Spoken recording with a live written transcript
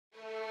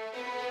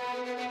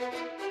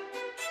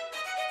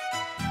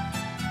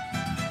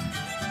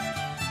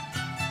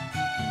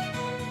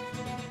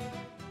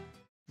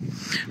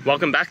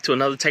Welcome back to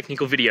another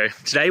technical video.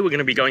 Today we're going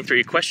to be going through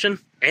your question,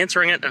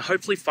 answering it, and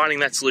hopefully finding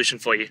that solution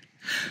for you.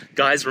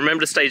 Guys,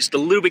 remember to stay just a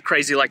little bit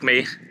crazy like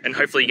me, and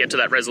hopefully you get to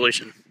that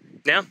resolution.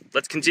 Now,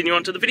 let's continue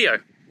on to the video.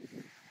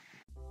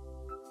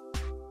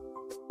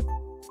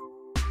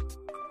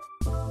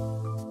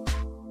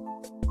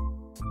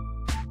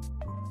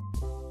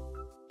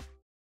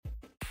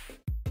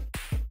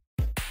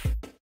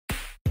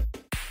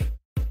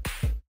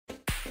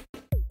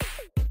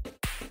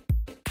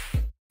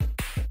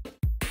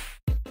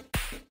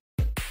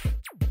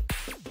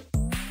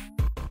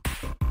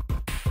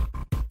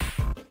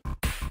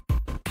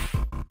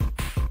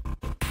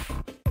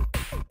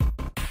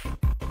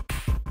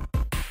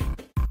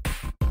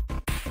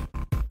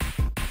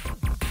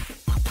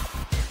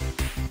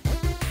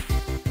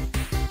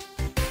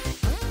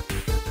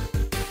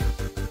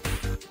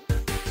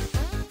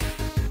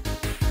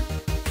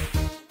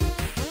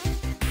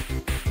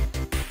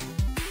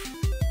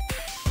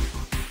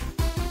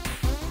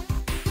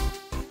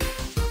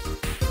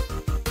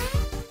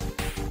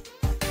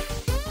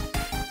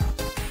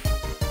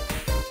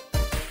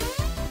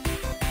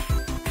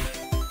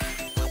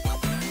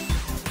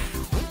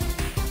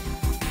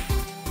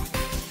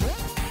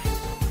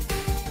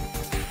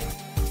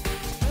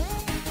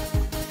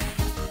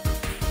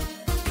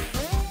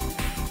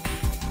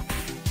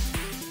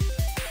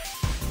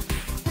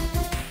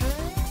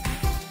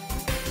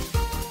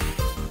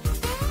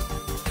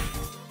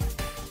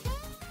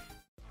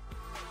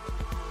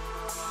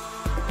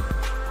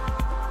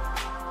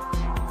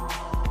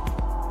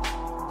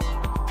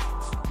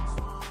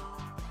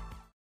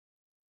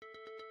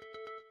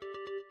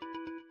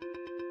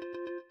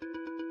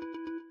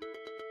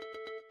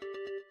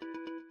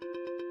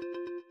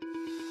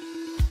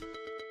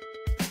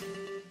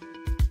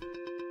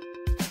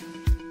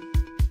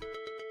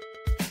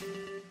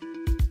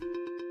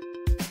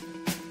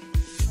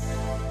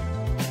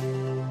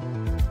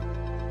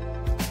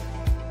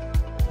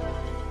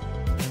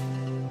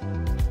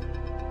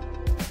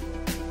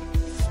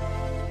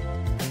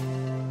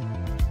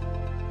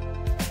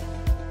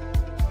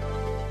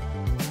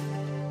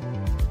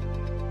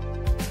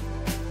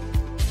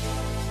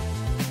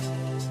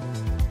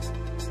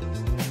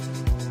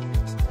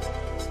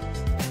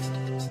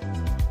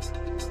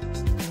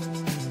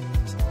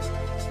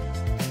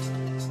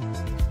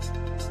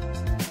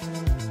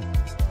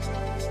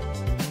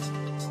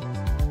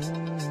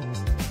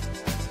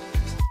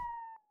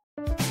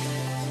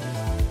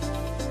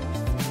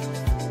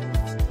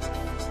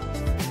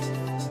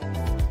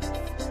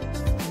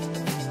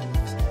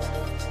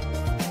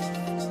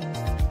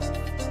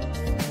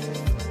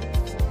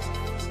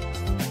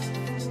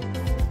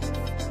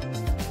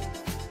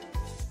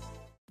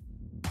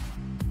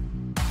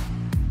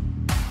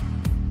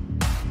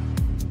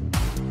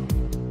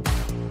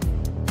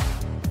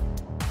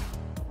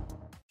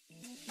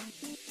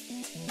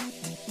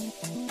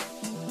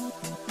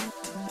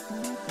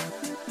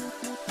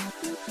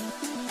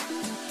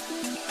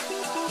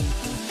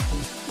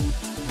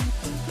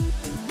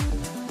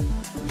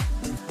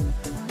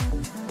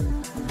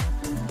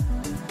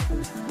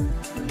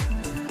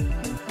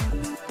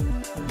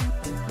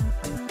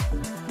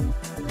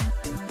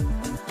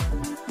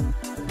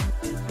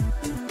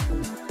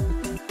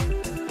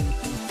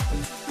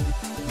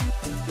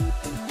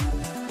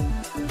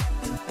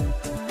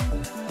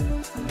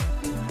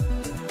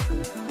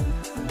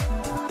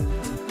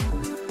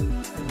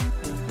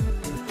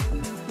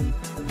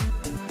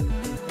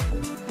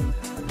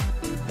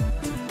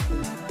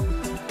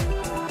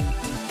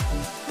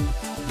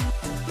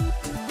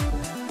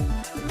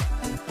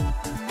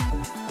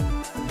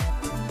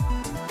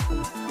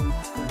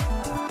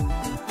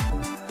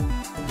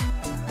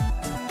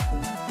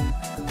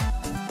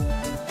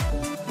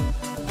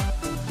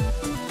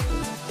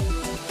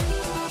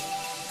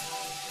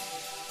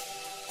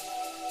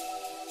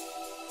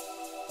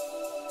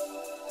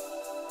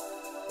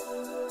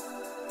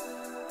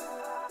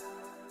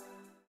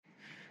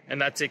 And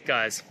that's it,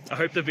 guys. I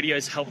hope the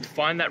videos helped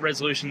find that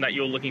resolution that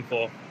you're looking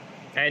for.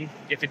 And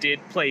if it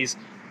did, please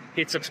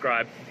hit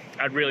subscribe.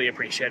 I'd really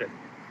appreciate it.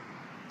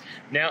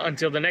 Now,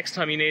 until the next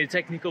time you need a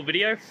technical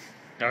video,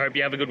 I hope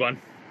you have a good one.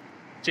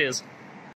 Cheers.